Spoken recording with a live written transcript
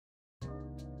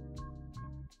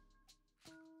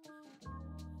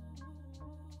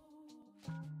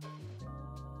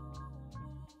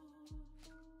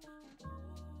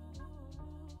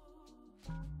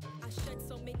shed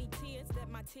so many tears that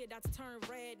my tear dots turned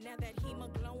red. Now that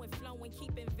hemoglobin flowing,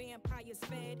 keeping vampires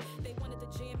fed. They wanted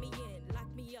to jam me in,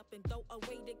 lock me up and throw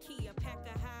away the key. A pack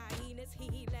of hyenas,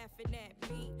 he laughing at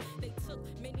me. They took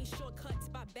many shortcuts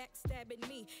by backstabbing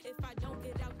me. If I don't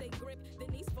get out they grip, then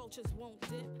these vultures won't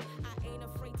dip. I ain't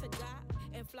afraid to die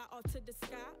and fly off to the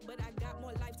sky, but I got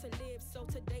more life to live, so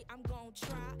today I'm gonna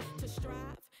try to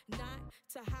strive, not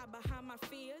to hide behind my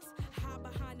fears, hide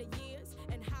behind the years,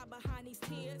 and hide behind these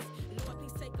tears. Lord,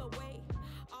 please take away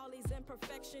all these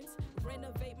imperfections,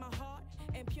 renovate my heart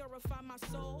and purify my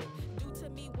soul. Do to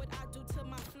me what I do to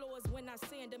my floors when I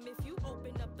sand them. If you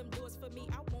open up them doors for me,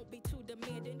 I won't be too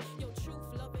demanding. Your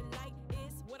truth, love, and light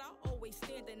is what I always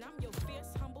stand in. I'm your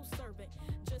fierce, humble servant,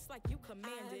 just like you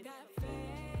commanded. I got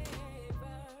favor,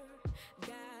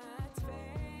 God's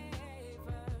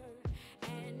favor,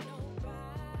 and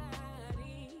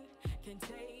nobody can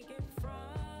take it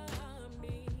from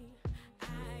me. I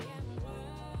am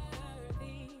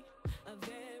worthy of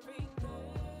every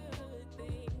good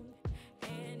thing,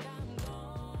 and I'm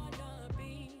gonna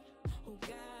be who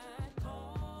God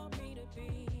called me to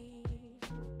be.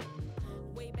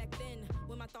 Way back then,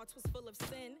 when my thoughts was full of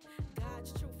sin,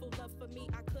 God's truthful love for me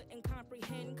I couldn't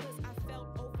comprehend, cause I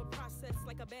felt over-processed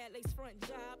like a bad lace front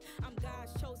job. I'm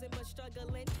God's chosen but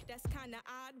struggling, that's kinda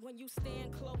odd. When you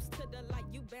stand close to the light,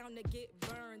 you bound to get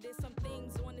burned. There's some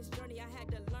things on this journey I had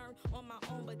to learn on my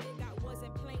own, but then God was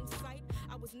in plain sight.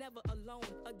 I was never alone.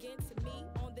 Against me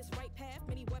on this right path,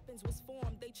 many weapons was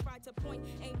formed. They tried to point,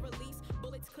 aim, release,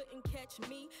 bullets couldn't catch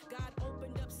me. God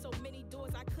opened up so many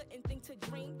doors I couldn't think to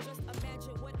dream. Just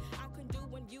imagine what I can do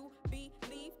when you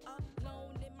believe.